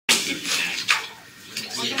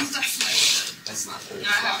That's not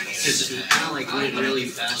is it kind of like going really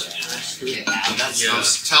fast? Yeah, I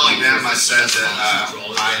was telling them, I said that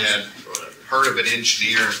I had heard of an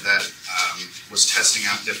engineer that was testing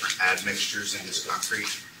out different admixtures in his concrete,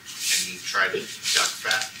 and he tried duck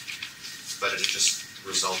fat, but it just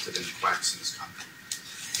resulted in quacks in his concrete.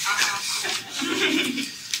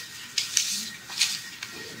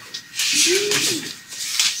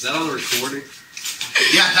 Is that on the recording?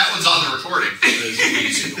 Yeah, that one's on the recording.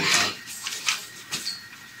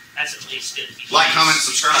 That's at least good. Like, comment,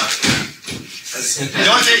 subscribe. The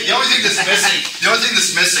only thing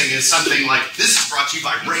that's missing is something like, this is brought to you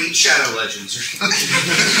by Raid Shadow Legends or something.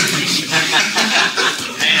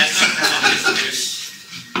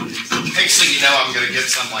 Next thing you know, I'm going to get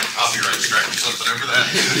some like copyright strike or something over that.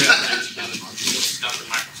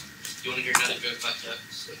 You want to hear another joke about that?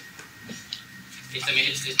 It's not like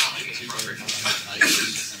it's appropriate.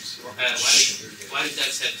 Why did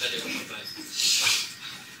Doug's head feather on the butt?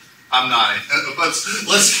 I'm not.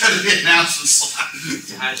 Let's go to the announcement slide.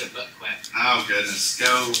 To hide the butt quack. Oh, goodness.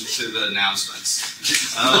 Go to the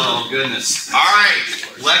announcements. Oh, goodness. All right.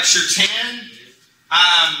 Lecture 10.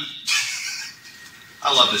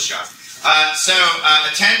 I love this job.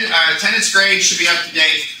 Attendance grade should be up to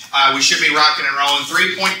date. We should be rocking and rolling.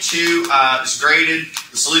 3.2 is graded.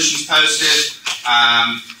 The solution's posted.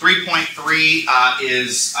 3.3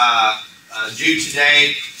 is due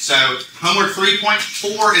today. So homework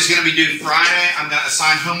 3.4 is going to be due Friday. I'm going to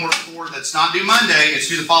assign homework 4 that's not due Monday. It's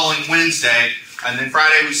due the following Wednesday. And then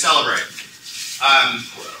Friday we celebrate. I'm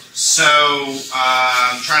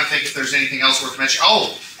trying to think if there's anything else worth mentioning.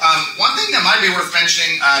 One thing that might be worth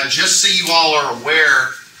mentioning, just so you all are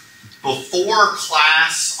aware, before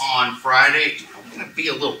class on Friday, I'm going to be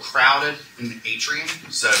a little crowded in the atrium.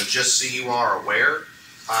 So just so you are aware,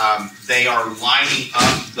 they are lining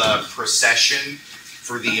up the procession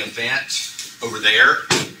for the event over there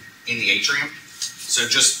in the atrium. So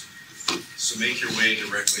make your way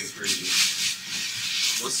directly through the...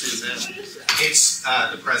 What's the event? It's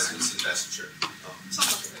the president's investiture.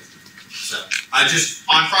 So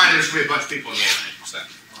on Friday there's going to be a bunch of people in the atrium. So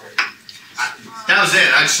that was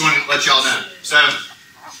it. I just wanted to let y'all know. So,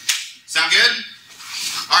 sound good?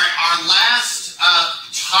 All right, our last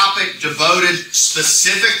topic devoted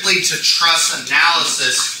specifically to truss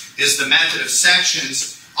analysis is the method of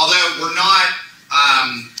sections. Although we're not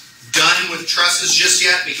done with trusses just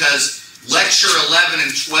yet, because lecture 11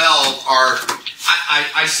 and 12 are,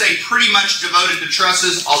 I say, pretty much devoted to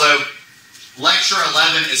trusses, although lecture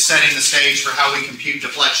 11 is setting the stage for how we compute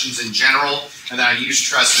deflections in general, and then I use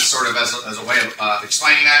trusses sort of as a way of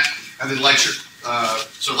explaining that. And then lecture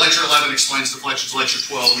 11 explains deflections. Lecture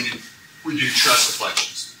 12 we do truss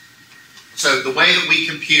deflections. So the way that we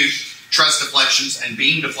compute truss deflections and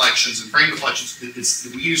beam deflections and frame deflections,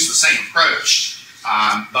 we use the same approach,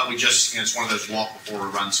 but we just, it's one of those walk before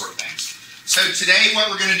we run sort of things. So today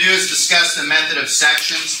what we're going to do is discuss the method of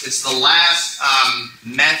sections. It's the last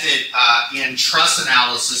method in truss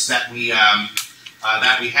analysis that we have.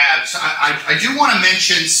 So I do want to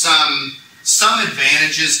mention some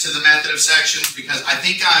advantages to the method of sections, because I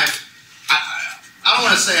think I don't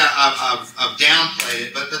want to say I've downplayed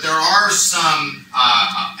it, but there are some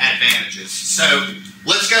advantages. So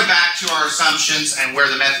let's go back to our assumptions and where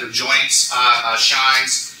the method of joints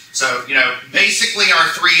shines. So, basically our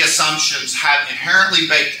three assumptions have inherently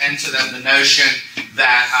baked into them the notion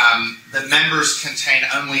that the members contain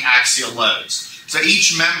only axial loads. So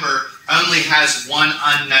each member only has one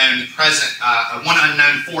unknown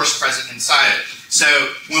force present inside it. So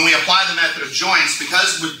when we apply the method of joints,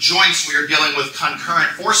 because with joints we are dealing with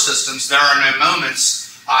concurrent force systems, there are no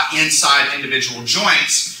moments inside individual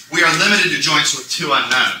joints. We are limited to joints with two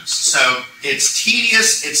unknowns. So it's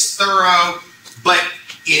tedious, it's thorough, but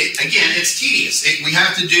it's tedious. We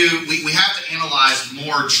have to analyze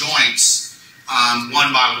more joints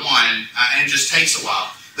one by one, and it just takes a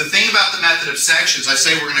while. The thing about the method of sections, I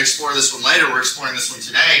say we're going to explore this one later, we're exploring this one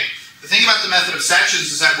today. The thing about the method of sections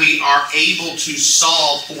is that we are able to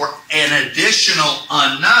solve for an additional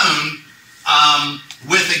unknown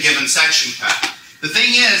with a given section cut. The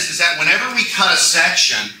thing is that whenever we cut a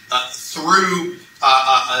section through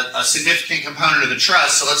a significant component of the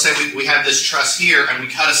truss, so let's say we have this truss here, and we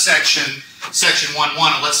cut a section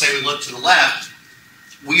 1-1, and let's say we look to the left,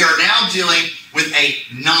 we are now dealing with a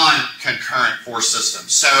non-concurrent force system.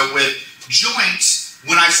 So with joints,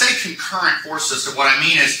 when I say concurrent force system, what I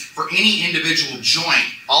mean is for any individual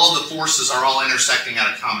joint, all of the forces are all intersecting at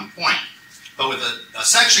a common point. But with a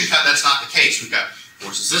section cut, that's not the case. We've got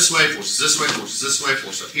forces this way, forces this way, forces this way,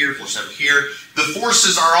 force up here, force over here. The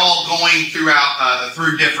forces are all going throughout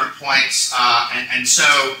through different points, and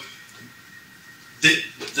so the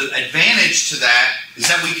advantage to that is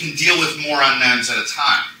that we can deal with more unknowns at a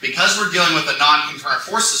time. Because we're dealing with a non-concurrent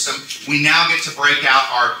force system, we now get to break out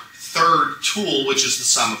our third tool, which is the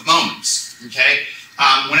sum of moments. Okay.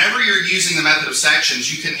 Whenever you're using the method of sections,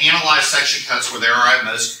 you can analyze section cuts where there are at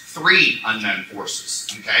most 3 unknown forces.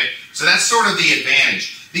 Okay, so that's sort of the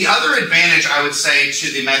advantage. The other advantage I would say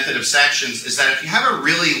to the method of sections is that if you have a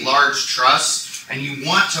really large truss and you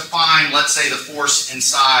want to find, let's say, the force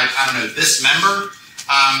inside, I don't know, this member,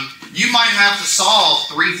 you might have to solve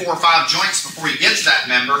 3, 4, 5 joints before you get to that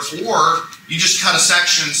member, or you just cut a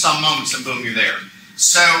section in some moments and boom, you're there.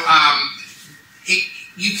 So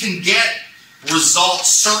you can get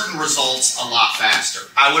certain results a lot faster.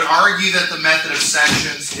 I would argue that the method of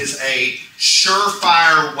sections is a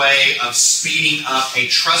surefire way of speeding up a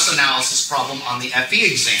truss analysis problem on the FE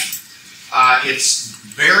exam. It's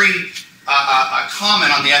very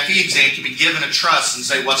common on the FE exam to be given a truss and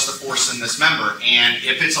say, what's the force in this member? And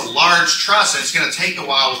if it's a large truss and it's going to take a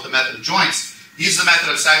while with the method of joints, use the method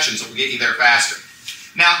of sections. It will get you there faster.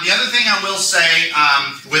 Now, the other thing I will say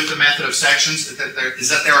with the method of sections is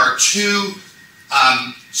that there are 2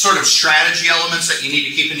 sort of strategy elements that you need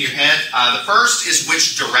to keep in your head. The first is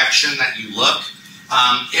which direction that you look.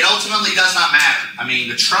 It ultimately does not matter. I mean,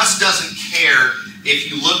 the truss doesn't care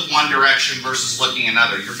if you look one direction versus looking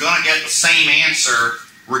another. You're going to get the same answer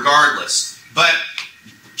regardless. But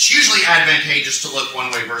it's usually advantageous to look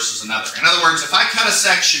one way versus another. In other words, if I cut a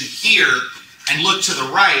section here and look to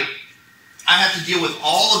the right, I have to deal with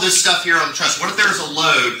all of this stuff here on the truss. What if there's a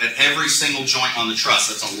load at every single joint on the truss?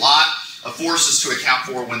 That's a lot of forces to account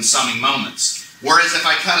for when summing moments. Whereas if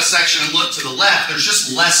I cut a section and look to the left, there's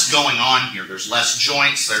just less going on here. There's less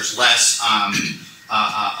joints, there's less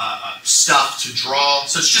stuff to draw,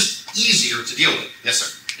 so it's just easier to deal with. Yes,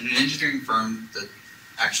 sir? In an engineering firm that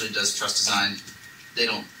actually does truss design, they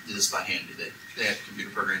don't do this by hand, do they? They have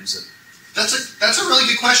computer programs that... That's a really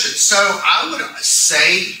good question. So I would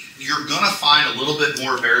say you're going to find a little bit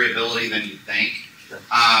more variability than you think.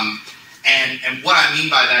 And what I mean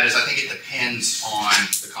by that is I think it depends on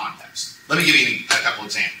the context. Let me give you a couple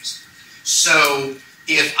examples. So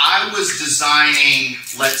if I was designing,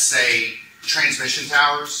 let's say, transmission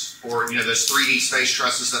towers, or those 3D space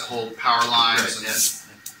trusses that hold power lines, right, yes.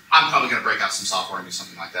 I'm probably going to break out some software and do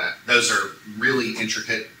something like that. Those are really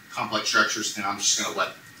intricate, complex structures, and I'm just going to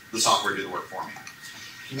let the software do the work for me.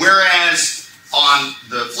 Whereas on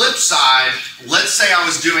the flip side, let's say I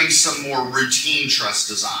was doing some more routine truss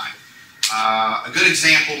design. A good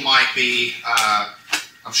example might be,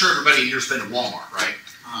 I'm sure everybody here's been to Walmart, right?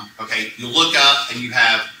 Okay, you look up and you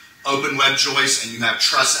have open web joists and you have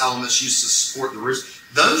truss elements used to support the roofs.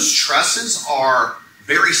 Those trusses are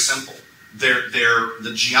very simple.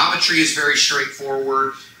 The geometry is very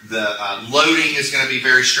straightforward. The loading is going to be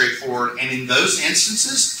very straightforward. And in those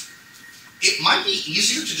instances, it might be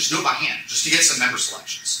easier to just do it by hand, just to get some member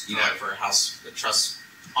selections. For a truss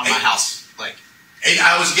on my house, like. And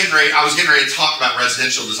I was getting ready to talk about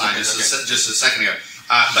residential design just a second ago,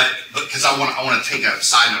 but because I want to take a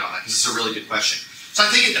side note on that because it's a really good question. So I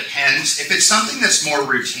think it depends. If it's something that's more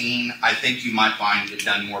routine, I think you might find it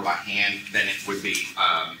done more by hand than it would be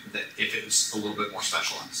if it was a little bit more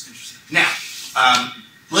specialized. Now,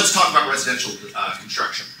 let's talk about residential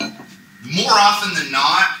construction. More often than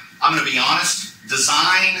not, I'm going to be honest,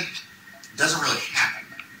 design doesn't really happen.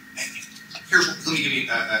 Let me give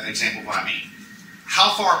you an example of what I mean.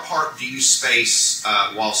 How far apart do you space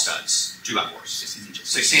wall studs? 2x4s. 16 inches.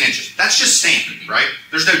 16 inches. That's just standard, right?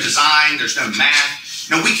 There's no design. There's no math.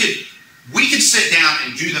 Now, we could sit down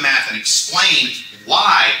and do the math and explain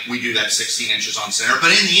why we do that 16 inches on center.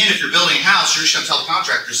 But in the end, if you're building a house, you're just going to tell the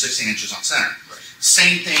contractor 16 inches on center. Right.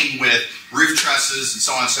 Same thing with roof trusses and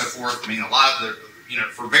so on and so forth. I mean, a lot of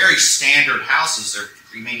for very standard houses, they're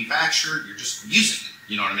pre-manufactured. You're just using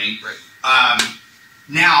it. You know what I mean? Right.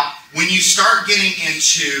 Now, when you start getting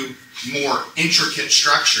into more intricate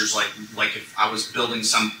structures, like if I was building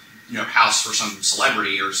some house for some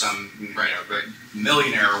celebrity or some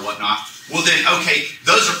millionaire or whatnot, well then, okay,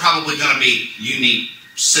 those are probably going to be unique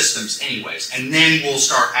systems anyways. And then we'll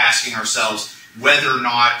start asking ourselves whether or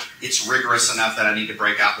not it's rigorous enough that I need to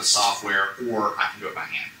break out the software or I can do it by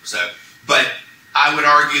hand. But I would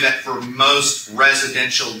argue that for most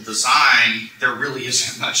residential design, there really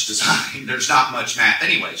isn't much design. There's not much math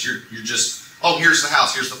anyways. You're just, here's the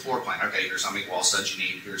house, here's the floor plan. Okay, here's how many wall studs you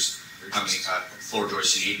need, here's how many floor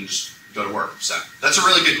joists you need, and just go to work. So that's a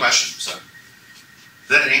really good question. So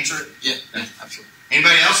does that answer it? Yeah, absolutely.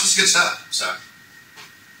 Anybody else? This is good stuff. So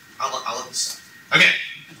I'll let this in. Okay.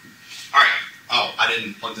 All right. Oh, I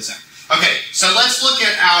didn't plug this in. Okay, so let's look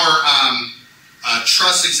at our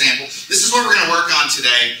truss example. This is what we're going to work on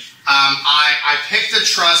today. I picked a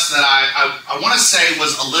truss that I want to say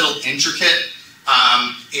was a little intricate.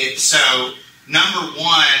 So number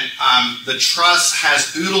one, the truss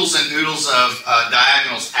has oodles and oodles of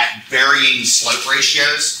diagonals at varying slope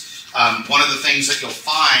ratios. One of the things that you'll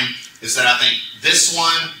find is that I think this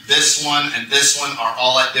one, and this one are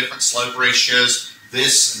all at different slope ratios.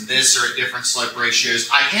 This and this are at different slope ratios.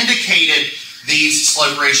 I indicated these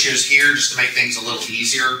slope ratios here just to make things a little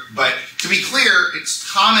easier. But to be clear, it's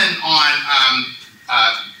common on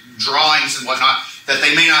drawings and whatnot that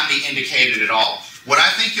they may not be indicated at all. What I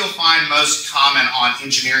think you'll find most common on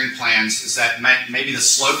engineering plans is that maybe the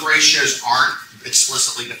slope ratios aren't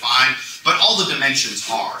explicitly defined, but all the dimensions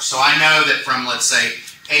are. So I know that from, let's say,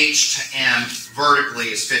 H to M vertically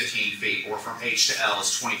is 15 feet, or from H to L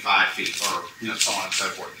is 25 feet, or so on and so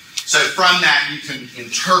forth. So from that, you can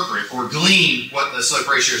interpret or glean what the slope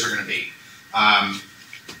ratios are going to be.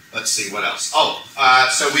 Let's see, what else?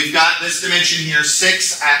 So we've got this dimension here,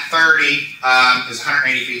 6 at 30 is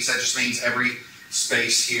 180 feet, so that just means every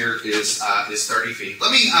space here is 30 feet.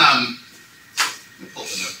 Let me pull up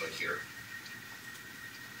the notebook here.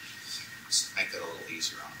 Let's make that a little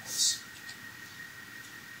easier on us.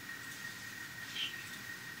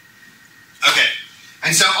 Okay,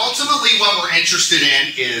 and so ultimately what we're interested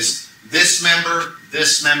in is this member,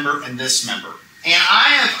 and this member. And I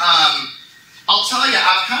have, I'll tell you,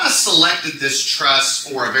 I've kind of selected this truss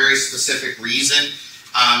for a very specific reason.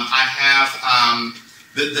 I have,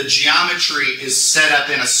 the geometry is set up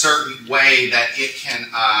in a certain way that it can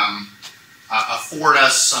afford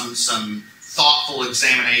us some thoughtful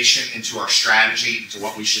examination into our strategy, into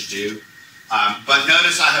what we should do. But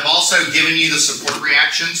notice I have also given you the support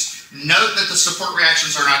reactions. Note that the support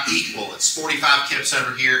reactions are not equal. It's 45 kips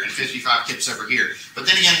over here and 55 kips over here. But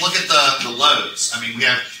then again, look at the loads. I mean, we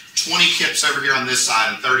have 20 kips over here on this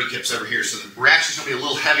side and 30 kips over here. So the reaction is going to be a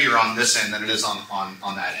little heavier on this end than it is on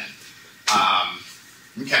that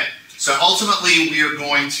end. Okay. So ultimately, we are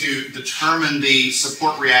going to determine the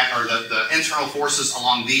support the internal forces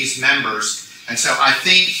along these members. And so I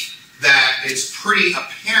think that it's pretty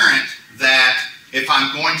apparent that if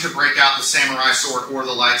I'm going to break out the samurai sword or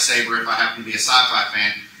the lightsaber, if I happen to be a sci-fi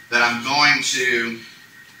fan, that I'm going to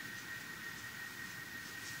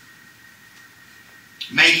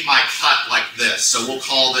make my cut like this. So we'll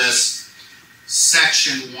call this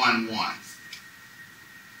section 1-1.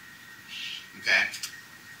 Okay?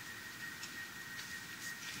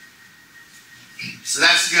 So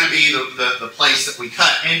that's going to be the place that we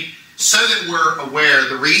cut. And so that we're aware,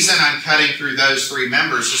 the reason I'm cutting through those three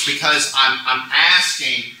members is because I'm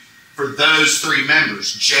asking for those three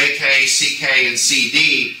members, JK, CK, and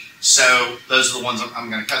CD. So those are the ones I'm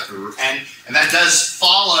going to cut through. And that does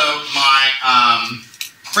follow my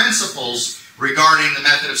principles regarding the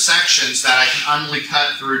method of sections, that I can only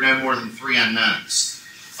cut through no more than 3 unknowns.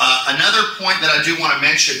 Another point that I do want to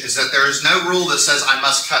mention is that there is no rule that says I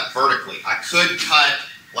must cut vertically. I could cut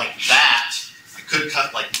like that. Could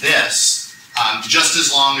cut like this, just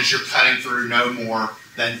as long as you're cutting through no more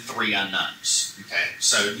than 3 unknowns. Okay,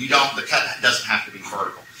 so the cut doesn't have to be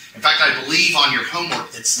vertical. In fact, I believe on your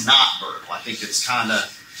homework it's not vertical. I think it's kind of,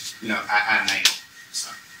 at an angle.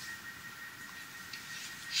 So.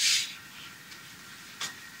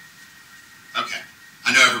 Okay,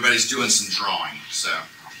 I know everybody's doing some drawing, so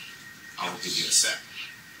I will give you a sec.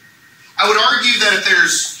 I would argue that if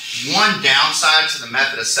there's one downside to the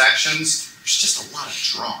method of sections, there's just a lot of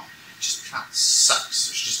drawing. It just kind of sucks.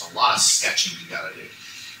 There's just a lot of sketching you got to do.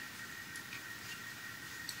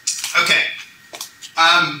 Okay.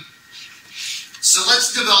 So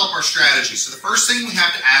let's develop our strategy. So the first thing we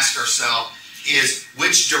have to ask ourselves is,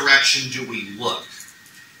 which direction do we look?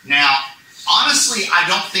 Now, honestly, I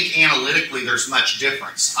don't think analytically there's much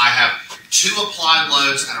difference. I have 2 applied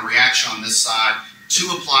loads and a reaction on this side,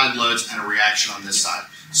 2 applied loads and a reaction on this side.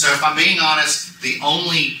 So if I'm being honest, the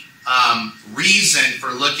only reason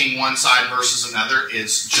for looking one side versus another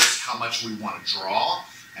is just how much we want to draw.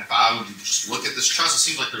 And if I would just look at this truss, it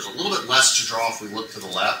seems like there's a little bit less to draw if we look to the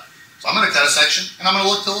left. So I'm going to cut a section and I'm going to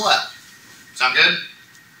look to the left. Sound good?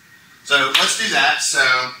 So let's do that. So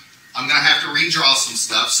I'm going to have to redraw some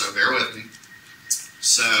stuff, so bear with me.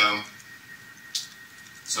 So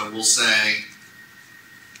we'll say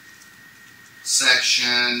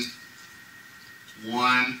section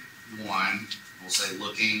 1-1. We'll say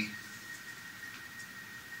looking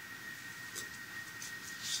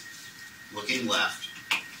left.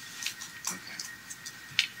 Okay.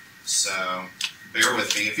 So bear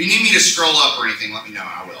with me. If you need me to scroll up or anything, let me know, and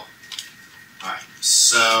I will. Alright,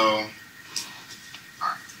 so,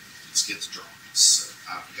 alright, let's get to drawing. So,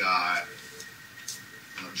 I've got,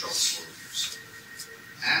 I'm going to draw this over here. So,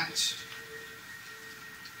 that,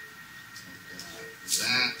 I've got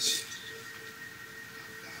that,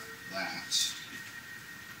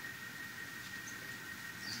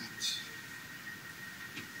 I've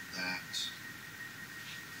got that.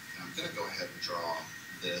 I'm going to go ahead and draw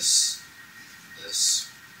this. That's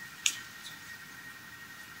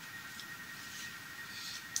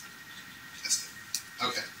good.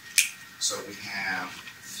 Okay. So we have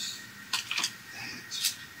that.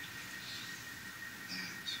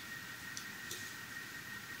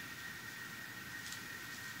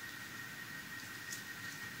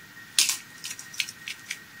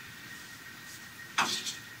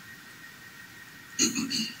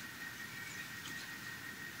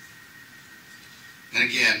 And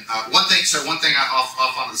again, one thing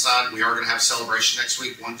off on the side, we are going to have a celebration next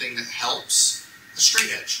week. One thing that helps, a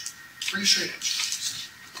straight edge. Bring a straight edge.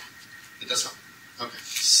 It does help. Okay,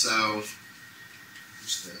 so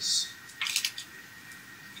here's this.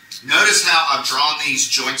 Notice how I've drawn these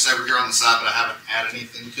joints over here on the side, but I haven't added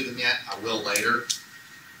anything to them yet. I will later.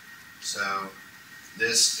 So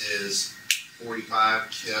this is 45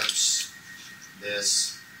 kips.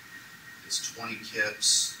 This is 20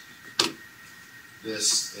 kips.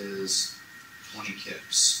 This is 20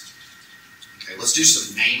 kips. Okay, let's do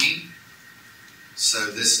some naming.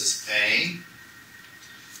 So this is A.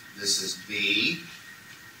 This is B.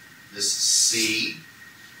 This is C.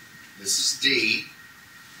 This is D.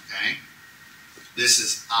 Okay. This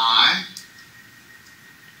is I.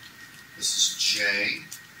 This is J.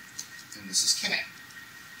 And this is K.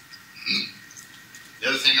 The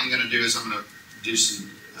other thing I'm going to do is I'm going to do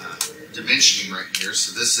some dimensioning right here.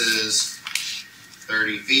 So this is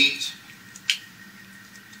 30 feet.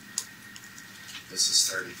 This is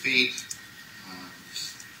 30 feet.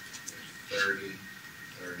 30,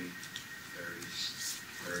 30, 30,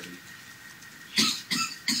 30.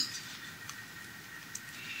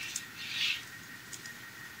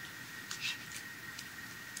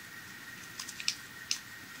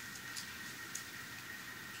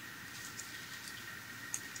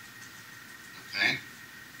 Okay.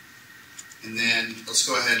 And then let's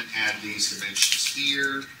go ahead and add these dimensions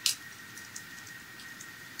here.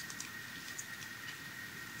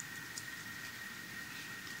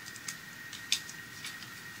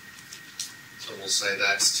 So we'll say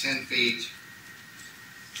that's 10 feet.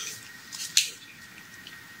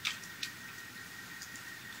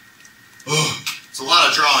 Oh, it's a lot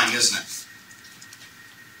of drawing, isn't it?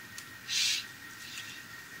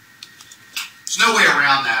 There's no way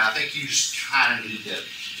around that. I think you just kind of need to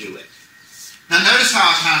do it. Now notice how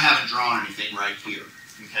I kind of haven't drawn anything right here.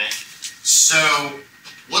 Okay? So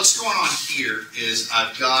what's going on here is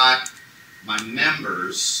I've got my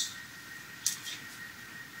members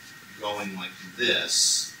going like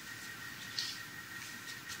this.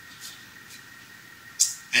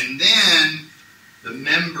 And then the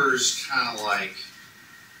members kind of like,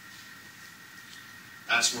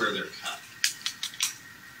 that's where they're cut.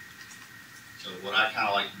 So what I kind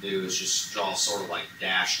of like to do is just draw sort of like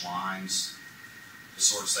dash lines to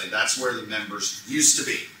sort of say that's where the members used to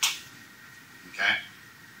be. Okay?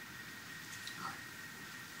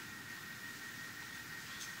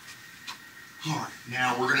 All right,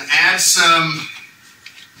 now we're going to add some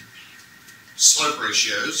slope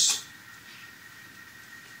ratios.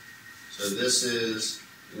 So this is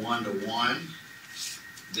 1 to 1.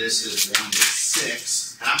 This is 1 to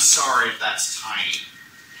 6. And I'm sorry if that's tiny.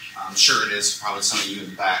 I'm sure it is, probably some of you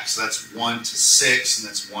in the back. So that's 1 to 6, and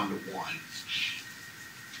that's 1 to 1.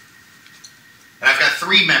 And I've got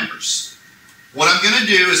 3 members. What I'm going to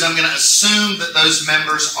do is I'm going to assume that those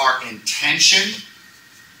members are in tension.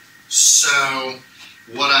 So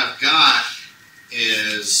what I've got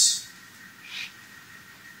is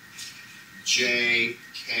JKY,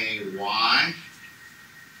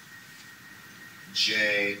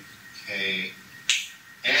 JKX,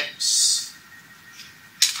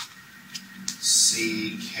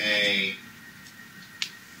 CKY,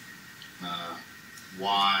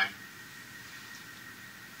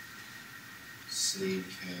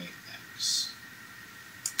 CKX,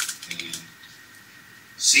 and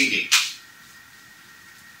CD.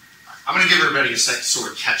 I'm going to give everybody a sec to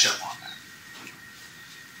sort of catch up on that.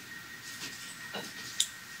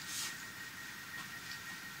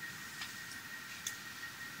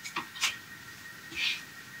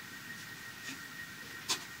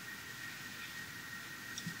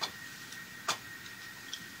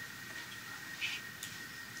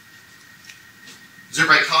 Is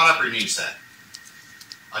everybody caught up or you need a sec?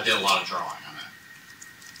 I did a lot of drawing on that.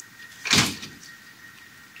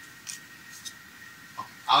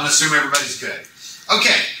 I'm going to assume everybody's good.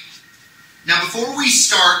 Okay. Now, before we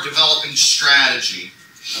start developing strategy,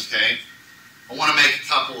 okay, I want to make a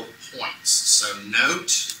couple of points. So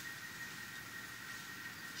note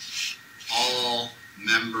all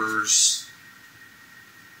members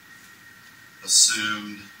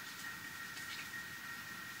assumed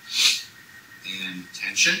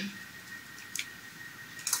intention.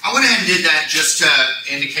 I went ahead and did that just to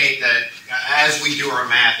indicate that as we do our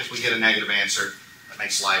math, if we get a negative answer, that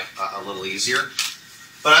makes life a little easier.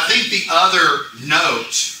 But I think the other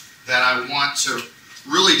note that I want to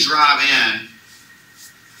really drive in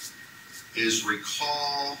is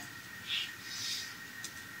recall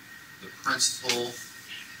the principle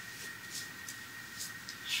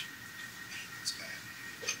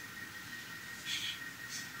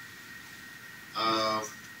of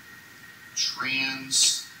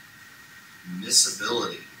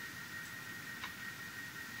transmissibility.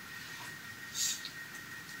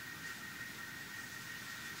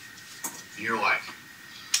 And you're like,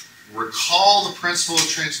 recall the principle of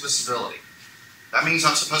transmissibility. That means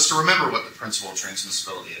I'm supposed to remember what the principle of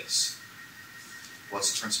transmissibility is.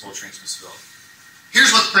 What's the principle of transmissibility?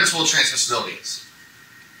 Here's what the principle of transmissibility is.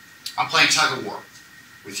 I'm playing tug of war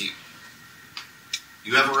with you.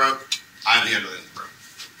 You have a rope, I have the other end of the rope.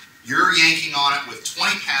 You're yanking on it with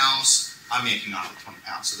 20 pounds, I'm yanking on it with 20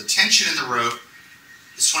 pounds. So the tension in the rope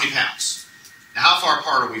is 20 pounds. Now how far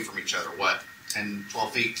apart are we from each other? What, 10,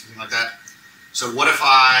 12 feet, something like that? So what if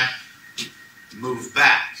I move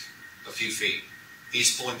back a few feet?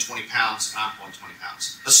 He's pulling 20 pounds and I'm pulling 20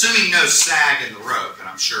 pounds. Assuming no sag in the rope, and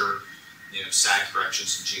I'm sure, sag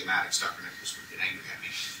corrections and geomatics, Dr. Nichols would get angry at me.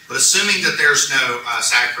 But assuming that there's no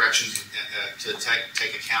sag corrections to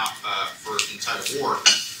take account for in tug of war,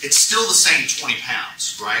 it's still the same 20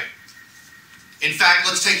 pounds, right? In fact,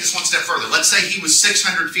 let's take this one step further. Let's say he was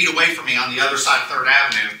 600 feet away from me on the other side of 3rd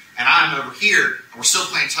Avenue, and I'm over here, and we're still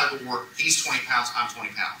playing tug of war. He's 20 pounds, I'm 20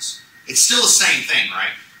 pounds. It's still the same thing, right?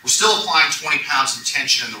 We're still applying 20 pounds of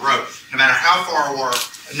tension in the rope, no matter how far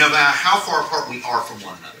apart we are from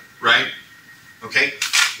one another, right? Okay?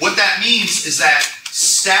 What that means is that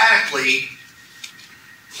statically,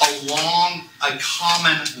 along a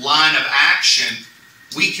common line of action,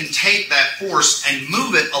 we can take that force and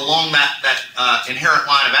move it along that inherent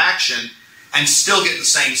line of action and still get the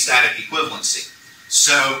same static equivalency.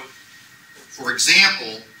 So, for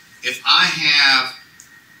example, if I have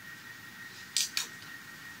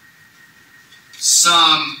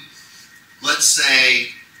some, let's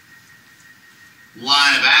say,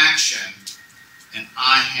 line of action, and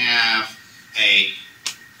I have a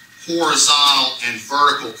horizontal and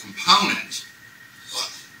vertical component,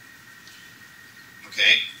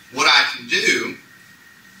 okay, what I can do,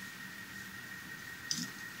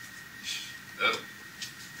 I'll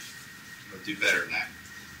do better than that.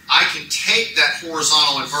 I can take that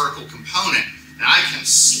horizontal and vertical component and I can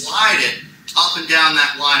slide it up and down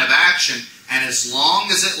that line of action, and as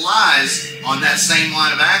long as it lies on that same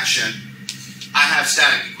line of action, I have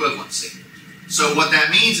static equivalency. So what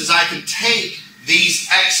that means is I can take these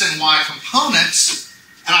X and Y components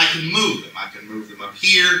and I can move them. I can move them up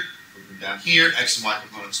here, move them down here, X and Y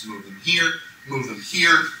components, move them here,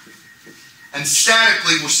 and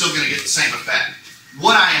statically we're still going to get the same effect.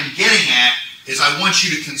 What I am getting at is I want you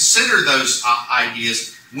to consider those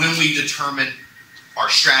ideas when we determine our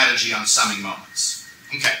strategy on summing moments.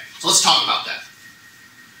 Okay, so let's talk about that.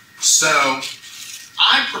 So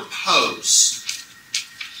I propose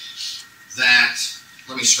that,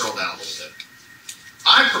 let me scroll down a little bit.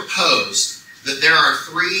 I propose that there are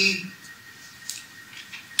 3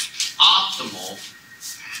 optimal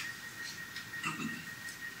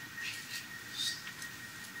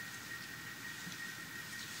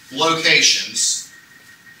locations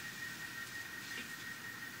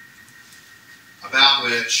about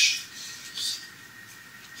which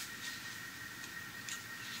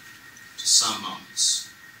to sum moments.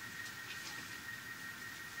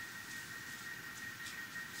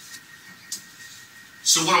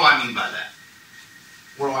 So what do I mean by that?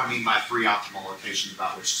 What do I mean by 3 optimal locations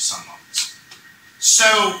about which to sum moments?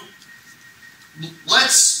 So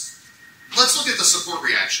let's look at the support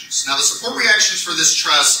reactions. Now the support reactions for this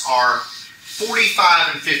truss are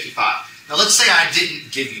 45 and 55. Now let's say I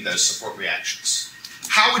didn't give you those support reactions.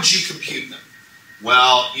 How would you compute them?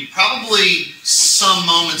 Well, you'd probably sum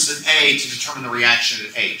moments at A to determine the reaction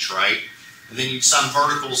at H, right? And then you'd sum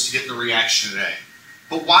verticals to get the reaction at A.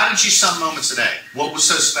 But why did you sum moments at A? What was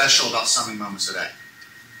so special about summing moments at A?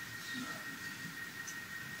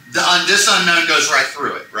 This unknown goes right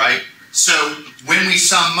through it, right? So when we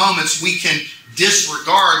sum moments, we can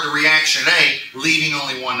disregard the reaction at A, leaving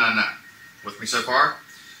only one unknown. With me so far?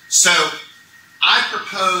 So I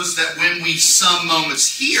propose that when we sum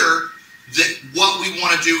moments here, that what we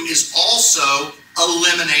want to do is also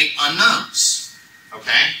eliminate unknowns.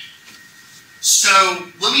 Okay? So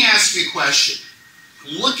let me ask you a question.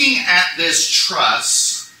 Looking at this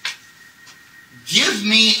truss, give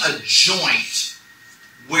me a joint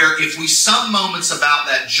where if we sum moments about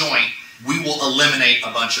that joint, we will eliminate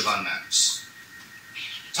a bunch of unknowns.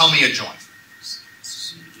 Tell me a joint.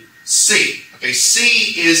 C. Okay,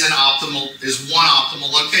 C is one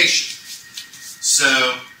optimal location.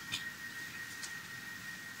 So,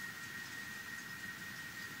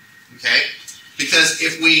 okay, because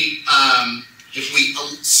if we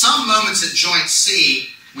sum moments at joint C,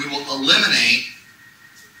 we will eliminate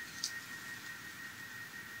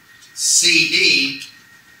CD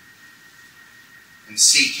and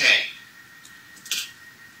CK.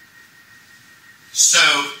 So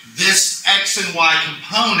this X and Y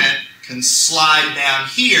component can slide down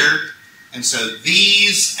here, and so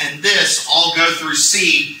these and this all go through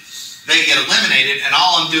C, they get eliminated, and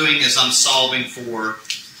all I'm doing is I'm solving for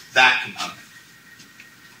that component.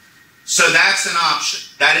 So that's an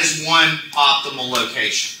option. That is one optimal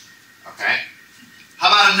location. Okay? How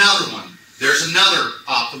about another one? There's another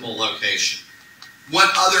optimal location.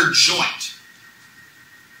 What other joint?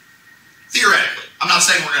 Theoretically. I'm not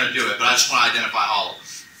saying we're going to do it, but I just want to identify all of them.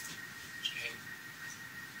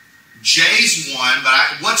 J's one,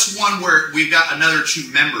 but what's one where we've got another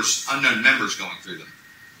two members, unknown members going through them?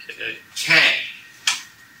 K.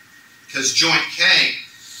 Because joint K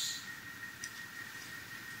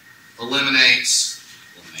eliminates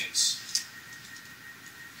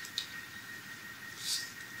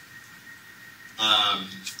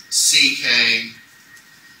CK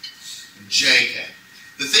and JK.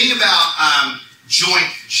 The thing about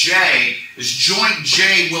joint J is joint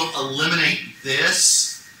J will eliminate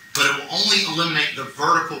this, but it will only eliminate the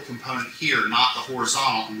vertical component here, not the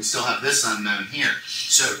horizontal, and we still have this unknown here.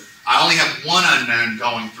 So I only have one unknown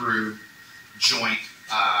going through joint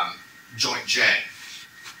J.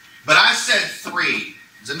 But I said 3.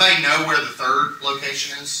 Does anybody know where the third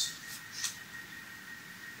location is?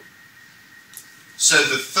 So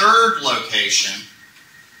the third location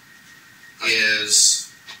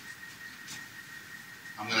is,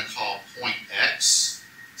 I'm going to call point X.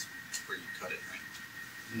 Where you cut it,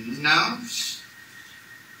 right? No.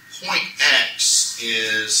 Point X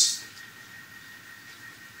is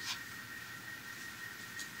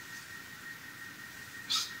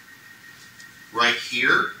right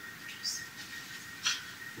here,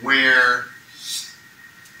 where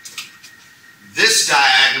this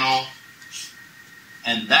diagonal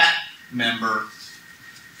and that member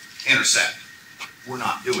intersect. We're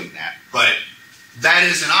not doing that, but that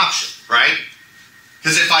is an option, right?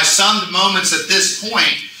 Because if I summed moments at this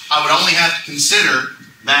point, I would only have to consider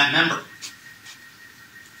that member.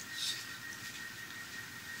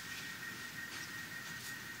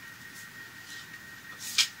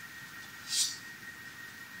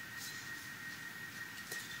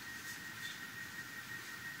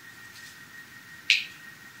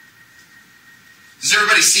 Does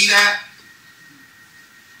everybody see that?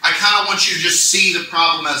 I kind of want you to just see the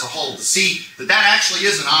problem as a whole, to see that that actually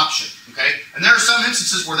is an option, okay? And there are some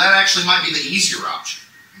instances where that actually might be the easier option,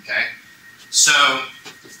 okay? So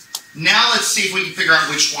now let's see if we can figure out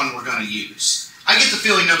which one we're going to use. I get the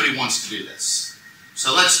feeling nobody wants to do this,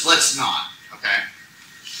 so let's not, okay?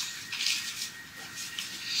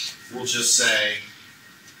 We'll just say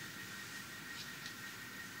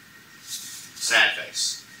sad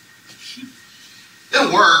face.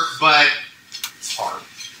 It'll work, but it's hard.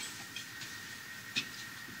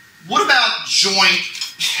 What about joint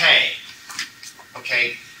K?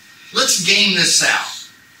 Okay, let's game this out.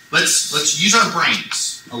 Let's use our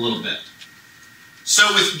brains a little bit.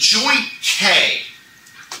 So with joint K,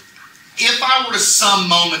 if I were to sum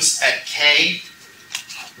moments at K,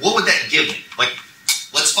 what would that give me? Like,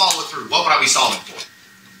 let's follow it through. What would I be solving for?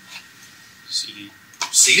 CD.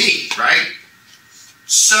 CD, right?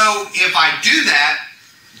 So if I do that,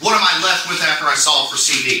 what am I left with after I solve for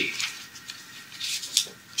CD?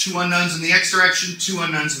 2 unknowns in the X direction, 2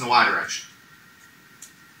 unknowns in the Y direction.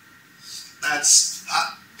 That's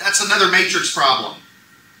another matrix problem.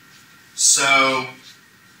 So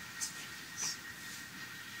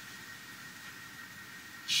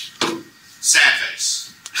sad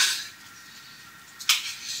face.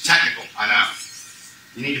 Technical, I know.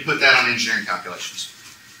 You need to put that on engineering calculations.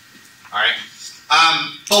 All right.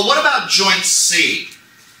 But what about joint C?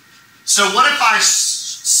 So what if I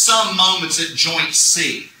sum moments at joint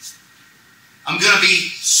C? I'm going to be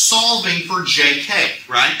solving for JK,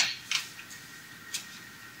 right?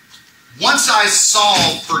 Once I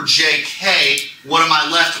solve for JK, what am I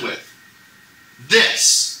left with?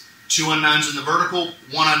 This. 2 unknowns in the vertical,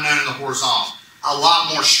 1 unknown in the horizontal. A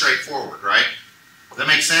lot more straightforward, right? Does that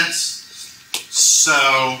make sense?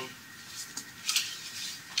 So,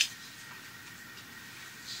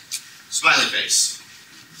 smiley face.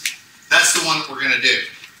 That's the one that we're going to do.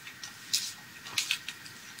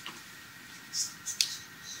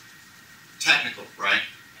 Technical, right?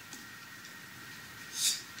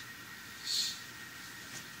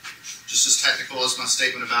 Just as technical as my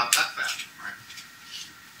statement about that fact, right?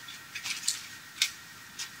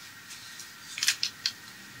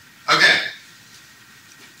 Okay.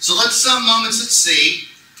 So let's sum moments at C.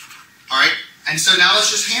 Alright? And so now let's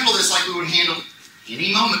just handle this like we would handle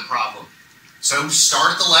any moment problem. So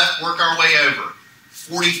start at the left, work our way over.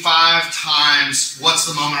 45 times, what's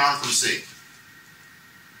the moment arm from C?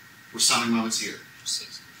 We're summing moments here.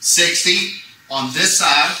 60 on this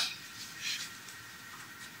side.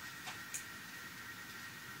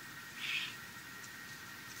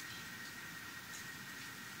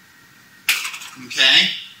 Okay.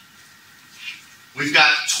 We've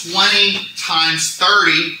got 20 times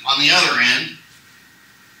 30 on the other end.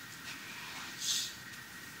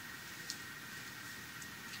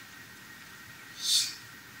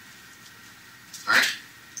 All right.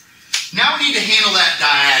 Now we need to handle that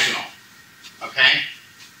diagonal. Okay?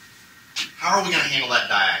 How are we going to handle that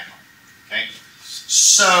diagonal? Okay?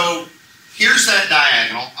 So, here's that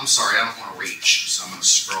diagonal. I'm sorry, I don't want to reach, so I'm going to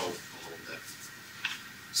scroll a little bit.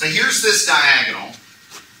 So here's this diagonal.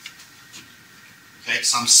 Okay,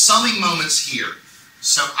 so I'm summing moments here.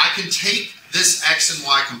 So I can take this x and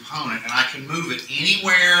y component and I can move it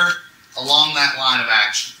anywhere along that line of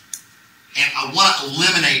action. And I want to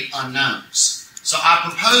eliminate unknowns. So I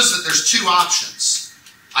propose that there's two options.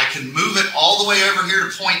 I can move it all the way over here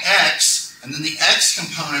to point x, and then the x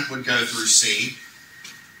component would go through C.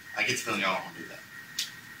 I get the feeling y'all don't want to do that.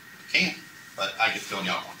 Can, but I get the feeling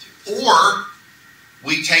y'all don't want to. Or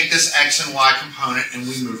we take this x and y component and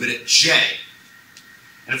we move it at j.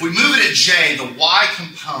 And if we move it at j, the y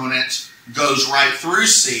component goes right through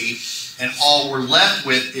C, and all we're left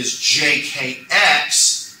with is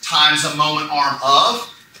jkx times a moment arm of,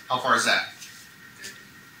 how far is that?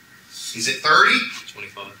 Is it 30?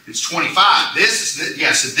 25. It's 25. This is,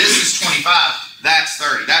 yeah, so this is 25. That's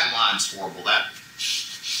 30. That line's horrible.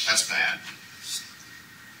 That's bad.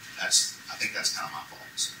 I think that's kind of my fault.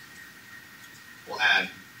 So we'll add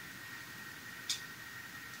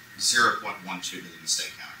 0.12 to the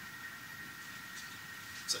mistake counter.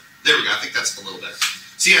 So there we go. I think that's a little better.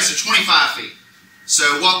 So yeah, so 25 feet.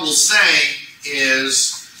 So what we'll say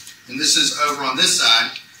is, and this is over on this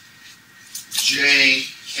side,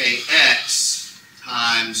 jkx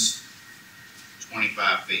times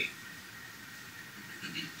 25 feet.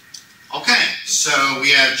 Okay, so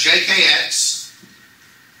we have jkx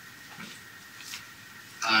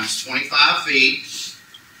times 25 feet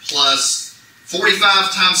plus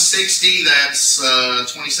 45 times 60, that's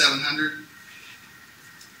 2,700,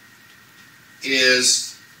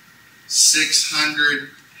 is 600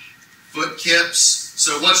 foot kips.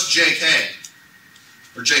 So what's jk?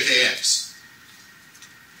 Or jkx?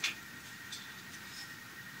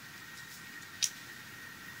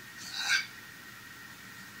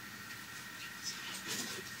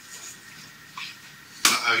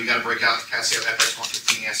 Uh-oh, you got to break out the Casio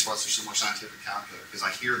FX115 ES Plus or some more scientific calculator, because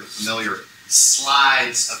I hear the familiar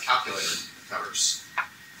slides of calculator covers.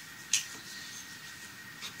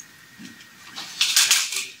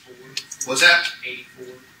 84. What's that? 84.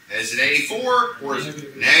 Is it 84 or is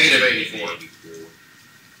it negative 84?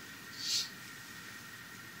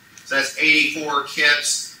 So that's 84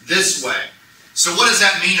 kips this way. So what does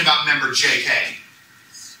that mean about member JK?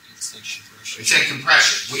 It's in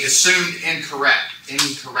compression. We assumed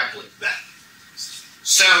incorrectly then.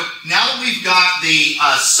 So now that we've got the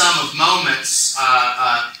sum of moments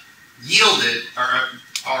yielded,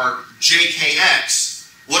 or JKX,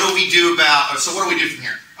 what do we do about, so what do we do from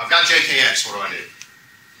here? I've got JKX, what do I do?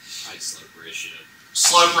 Right, slope ratio.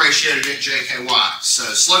 Slope ratio to get JKY.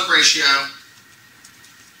 So slope ratio,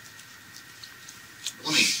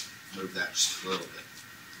 let me move that just a little bit.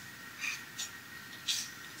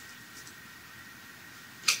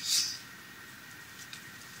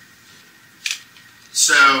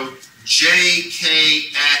 So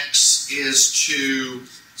JKX is to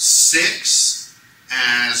 6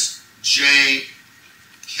 as JKY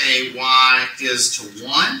is to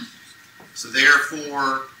 1. So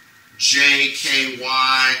therefore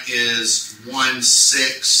JKY is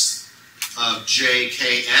 1/6 of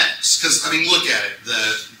JKX, because, I mean, look at it.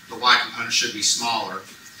 The y component should be smaller.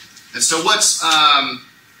 And so what's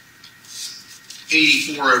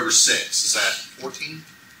 84 over 6? Is that 14?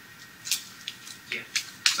 Yeah.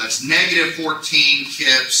 So that's negative 14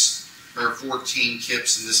 kips, or 14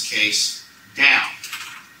 kips in this case, down.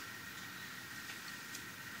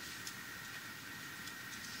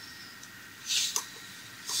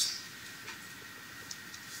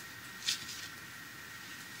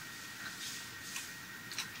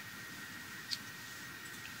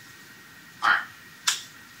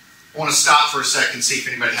 I want to stop for a second and see if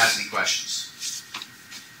anybody has any questions.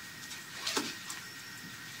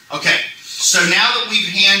 Okay, so now that we've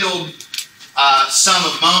handled sum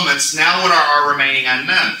of moments, now what are our remaining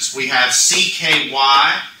unknowns? We have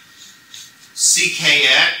CKY,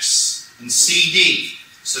 CKX, and CD.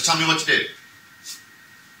 So tell me what to do.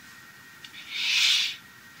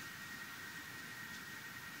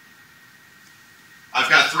 I've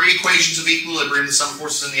got three equations of equilibrium, the sum of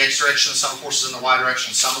forces in the x direction, the sum of forces in the y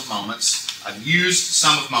direction, and sum of moments. I've used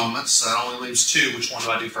sum of moments, so that only leaves two. Which one do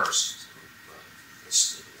I do first?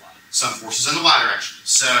 Sum forces in the y direction.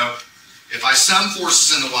 So if I sum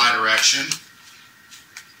forces in the y direction,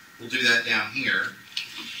 we'll do that down here.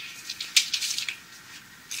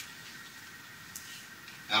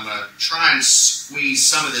 I'm going to try and squeeze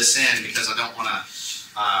some of this in because I don't want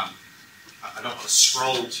to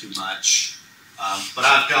scroll too much. But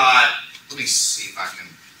I've got, let me see if I can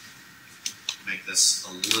make this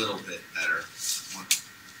a little bit better.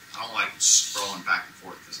 I don't like scrolling back and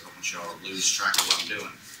forth because I don't want you all to lose track of what I'm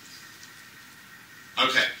doing.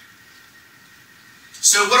 Okay.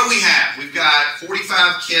 So what do we have? We've got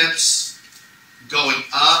 45 kips going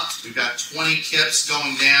up. We've got 20 kips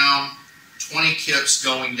going down, 20 kips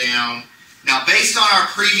going down. Now, based on our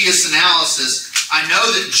previous analysis, I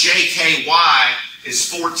know that JKY is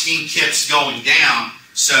 14 kips going down.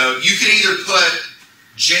 So you could either put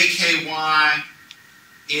JKY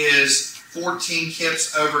is 14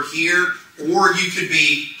 kips over here, or you could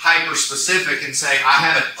be hyper-specific and say, I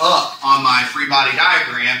have it up on my free body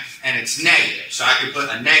diagram, and it's negative. So I could put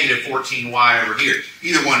a negative 14y over here.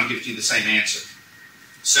 Either one gives you the same answer.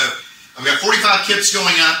 So I've got 45 kips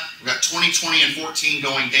going up. We've got 20, 20, and 14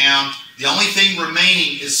 going down. The only thing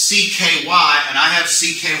remaining is CKY, and I have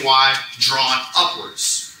CKY drawn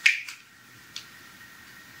upwards.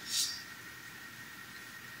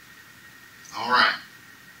 All right.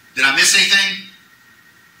 Did I miss anything?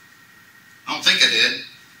 I don't think I did.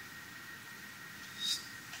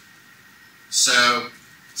 So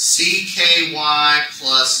CKY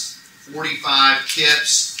plus 45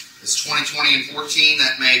 kips is 20, 20, and 14.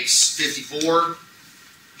 That makes 54.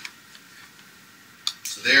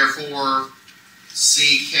 So therefore,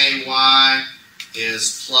 CKY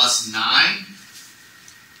is plus 9,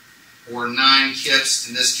 or 9 kips,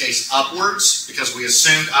 in this case upwards, because we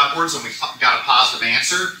assumed upwards and we got a positive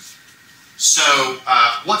answer. So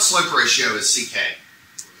what slope ratio is CK?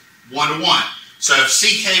 1 to 1. So if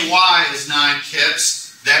CKY is 9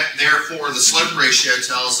 kips, therefore the slope ratio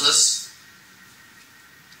tells us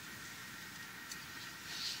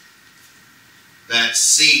that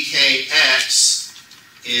CKX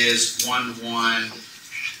is 1 to 1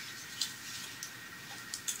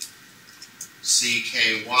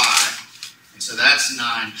 CKY. And so that's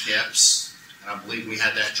 9 kips. And I believe we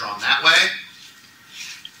had that drawn that way.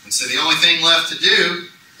 And so the only thing left to do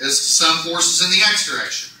is to sum forces in the x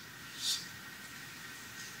direction.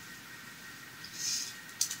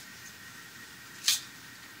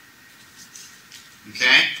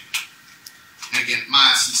 Okay? And again,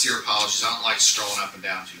 my sincere apologies. I don't like scrolling up and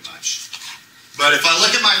down too much. But if I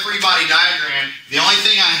look at my free body diagram, the only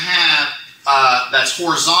thing I have that's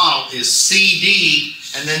horizontal is CD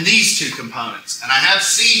and then these two components. And I have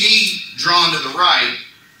CD drawn to the right.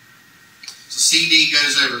 So CD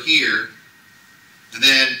goes over here. And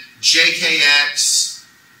then JKX,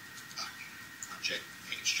 not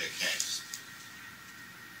JKX,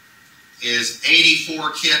 is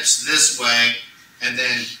 84 kips this way. And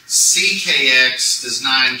then CKX is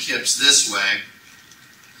 9 kips this way.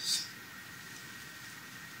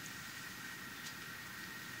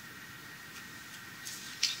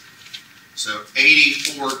 So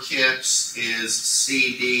 84 kips is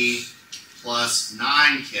CD plus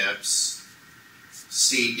 9 kips.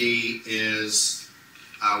 CD is,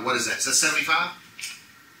 what is that? Is that 75?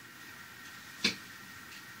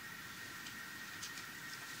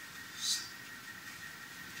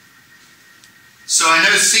 So I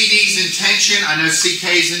know CD's in tension, I know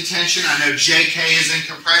CK's in tension, I know JK is in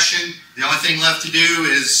compression. The only thing left to do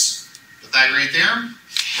is Pythagorean theorem,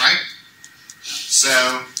 right?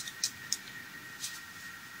 So,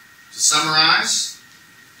 to summarize.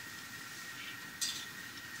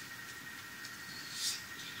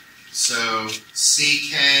 So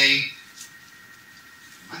CK,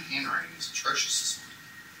 my handwriting is atrocious this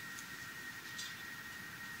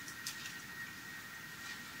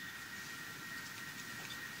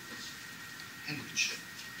morning. Penmanship.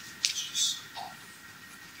 It's just off.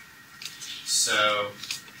 So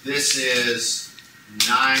this is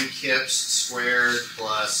 9 kips squared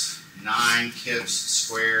plus 9 kips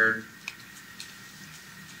squared.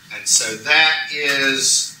 And so that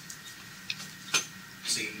is,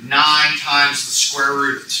 see, 9 times the square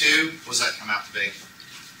root of 2. What does that come out to be?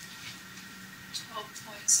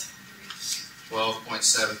 12.73.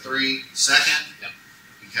 12.73. Second? Yep.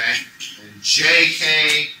 Okay. And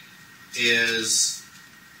JK is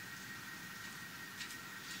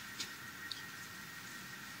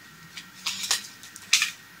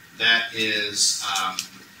that is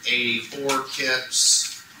 84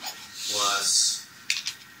 kips plus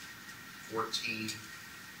 14.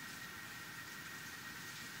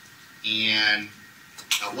 And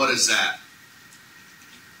what is that?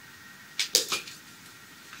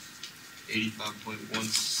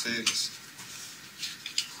 85.16.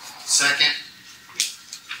 Second?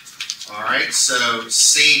 All right, so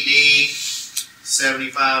CD,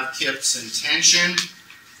 75 kips in tension.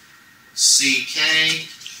 CK,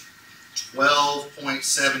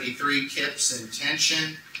 12.73 kips in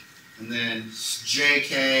tension. And then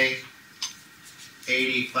JK,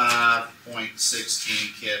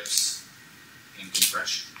 85.16 kips in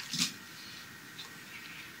compression.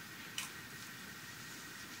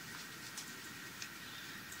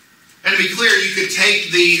 And to be clear, you could take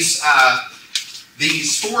these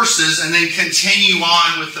forces and then continue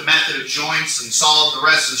on with the method of joints and solve the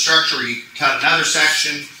rest of the structure. Or you cut another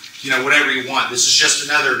section, whatever you want. This is just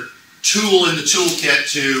another tool in the toolkit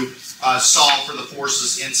to solve for the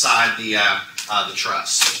forces inside the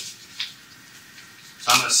truss.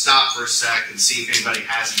 So I'm going to stop for a sec and see if anybody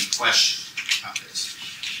has any questions about this.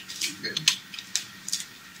 Good.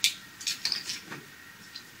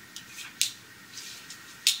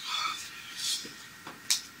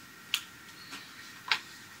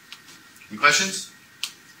 Any questions?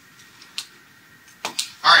 All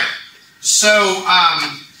right. So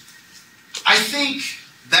I think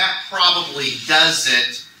that probably does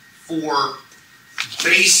it for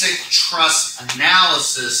basic truss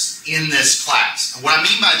analysis in this class. And what I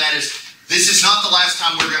mean by that is this is not the last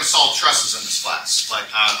time we're going to solve trusses in this class. Like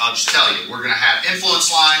I'll just tell you, we're going to have influence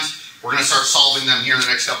lines. We're going to start solving them here in the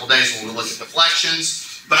next couple of days when we look at deflections.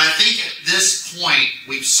 But I think at this point,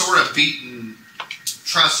 we've sort of beaten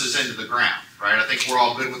trusses into the ground, right? I think we're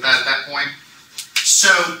all good with that at that point. So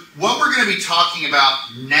what we're going to be talking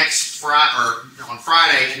about next Friday, or on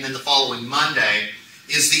Friday, and then the following Monday,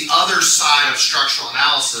 is the other side of structural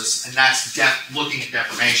analysis, and that's looking at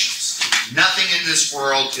deformations. Nothing in this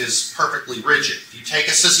world is perfectly rigid. If you take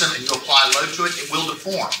a system and you apply load to it, it will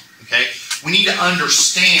deform. Okay? We need to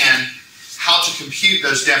understand how to compute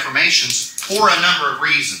those deformations for a number of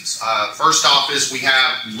reasons. First off is we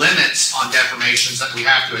have limits on deformations that we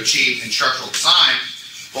have to achieve in structural design,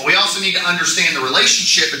 but we also need to understand the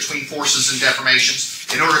relationship between forces and deformations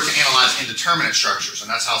in order to analyze indeterminate structures, and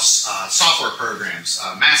that's how software programs,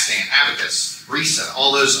 Mastan, Abacus, RISA,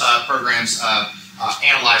 all those programs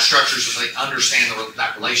analyze structures as they understand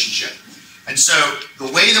that relationship. And so the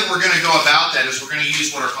way that we're going to go about that is we're going to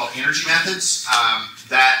use what are called energy methods.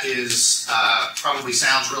 That is probably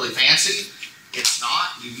sounds really fancy. It's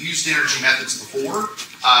not. You've used energy methods before,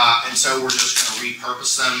 and so we're just going to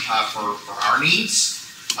repurpose them for our needs.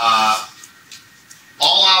 All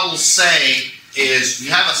I will say is you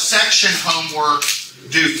have a section homework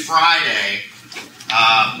due Friday,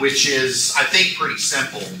 which is, I think, pretty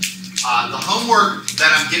simple. The homework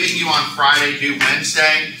that I'm giving you on Friday due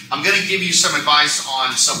Wednesday, I'm going to give you some advice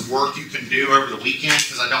on some work you can do over the weekend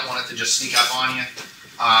because I don't want it to just sneak up on you.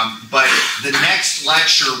 But the next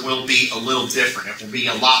lecture will be a little different. It will be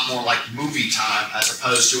a lot more like movie time as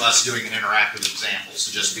opposed to us doing an interactive example.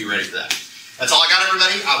 So just be ready for that. That's all I got,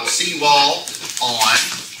 everybody. I will see you all on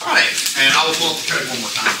Friday. And I will pull up the code one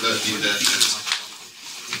more time for those of you that